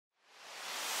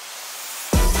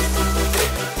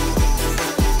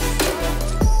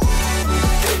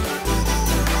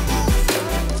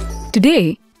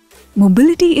Today,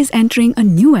 mobility is entering a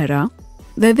new era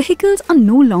where vehicles are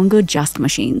no longer just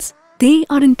machines. They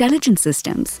are intelligent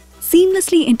systems,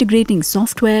 seamlessly integrating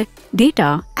software,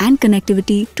 data, and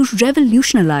connectivity to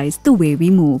revolutionize the way we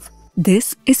move.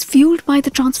 This is fueled by the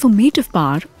transformative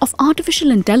power of artificial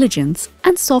intelligence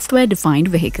and software-defined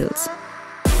vehicles.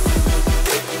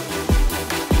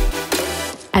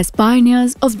 As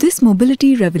pioneers of this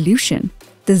mobility revolution,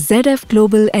 the ZF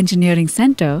Global Engineering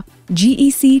Center,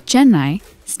 GEC Chennai,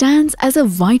 stands as a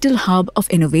vital hub of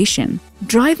innovation,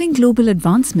 driving global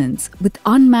advancements with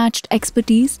unmatched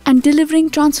expertise and delivering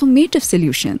transformative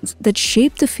solutions that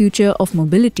shape the future of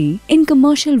mobility in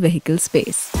commercial vehicle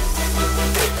space.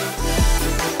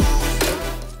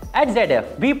 At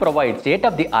ZF, we provide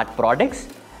state-of-the-art products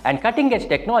and cutting-edge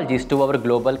technologies to our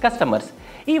global customers.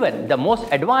 Even the most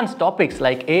advanced topics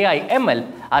like AI, ML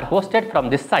are hosted from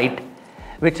this site,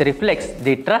 which reflects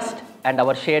the trust and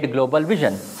our shared global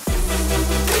vision.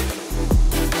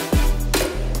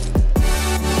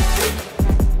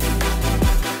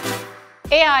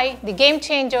 AI, the game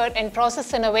changer in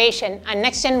process innovation and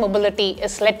next-gen mobility,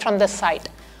 is led from this site.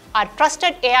 Our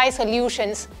trusted AI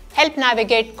solutions help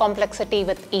navigate complexity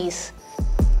with ease.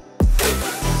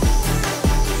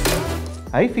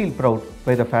 I feel proud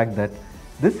by the fact that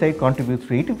this site contributes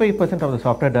to 85% of the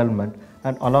software development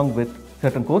and along with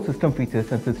certain core system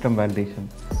features and system validation.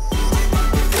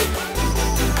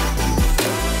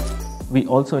 We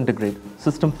also integrate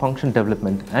system function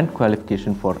development and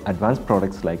qualification for advanced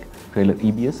products like trailer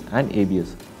EBS and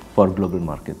ABS for global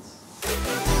markets.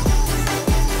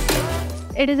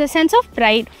 It is a sense of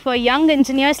pride for young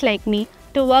engineers like me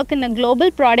to work in a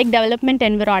global product development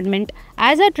environment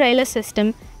as our trailer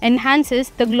system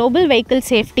enhances the global vehicle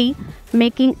safety,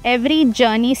 making every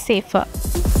journey safer.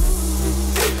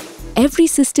 Every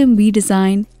system we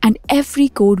design and every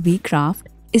code we craft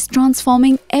is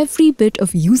transforming every bit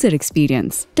of user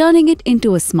experience, turning it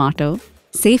into a smarter,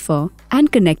 safer, and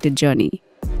connected journey.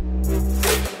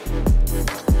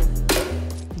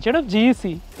 ZF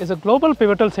GEC is a global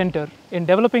pivotal center in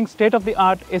developing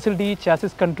state-of-the-art SLD chassis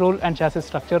control and chassis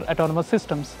structure autonomous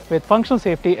systems with functional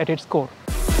safety at its core.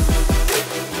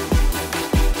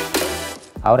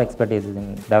 Our expertise is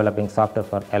in developing software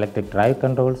for electric drive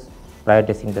controls,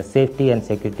 prioritizing the safety and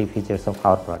security features of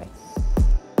our products.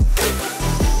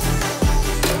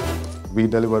 We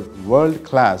deliver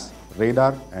world-class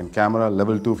radar and camera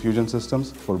level 2 fusion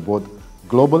systems for both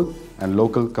global and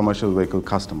local commercial vehicle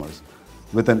customers.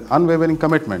 With an unwavering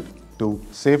commitment to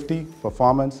safety,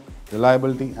 performance,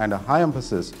 reliability, and a high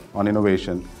emphasis on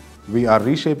innovation, we are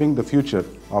reshaping the future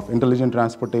of intelligent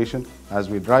transportation as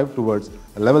we drive towards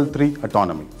a level 3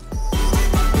 autonomy.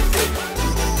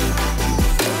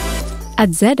 At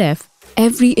ZF,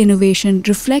 every innovation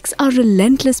reflects our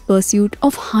relentless pursuit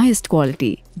of highest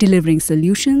quality, delivering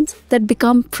solutions that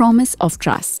become promise of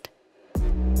trust.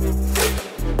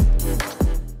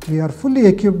 We are fully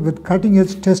equipped with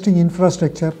cutting-edge testing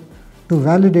infrastructure to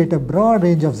validate a broad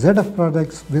range of ZF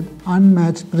products with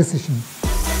unmatched precision.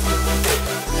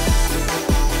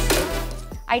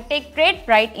 I take great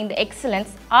pride in the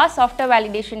excellence our software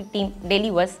validation team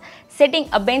delivers, setting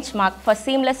a benchmark for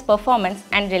seamless performance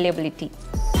and reliability.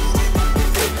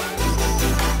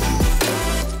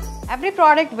 Every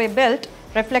product we built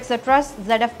reflects the trust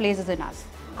ZF places in us,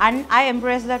 and I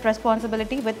embrace that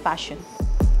responsibility with passion.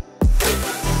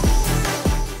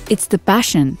 It's the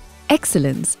passion,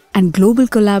 excellence, and global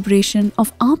collaboration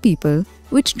of our people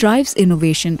which drives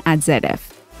innovation at ZF.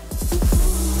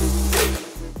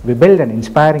 We build an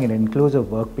inspiring and inclusive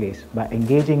workplace by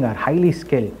engaging our highly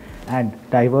skilled and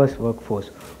diverse workforce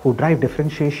who drive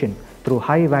differentiation through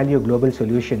high-value global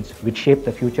solutions which shape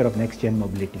the future of next-gen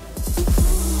mobility.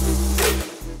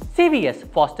 CVS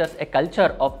fosters a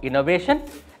culture of innovation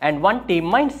and one-team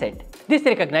mindset. This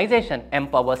recognition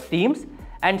empowers teams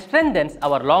and strengthens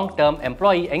our long-term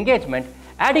employee engagement,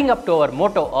 adding up to our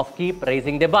motto of keep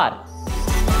raising the bar.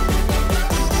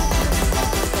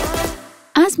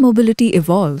 As mobility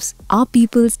evolves, our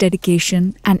people's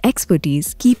dedication and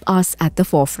expertise keep us at the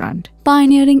forefront,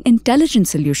 pioneering intelligent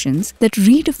solutions that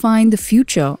redefine the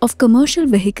future of commercial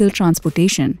vehicle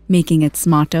transportation, making it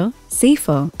smarter,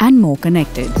 safer, and more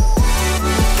connected.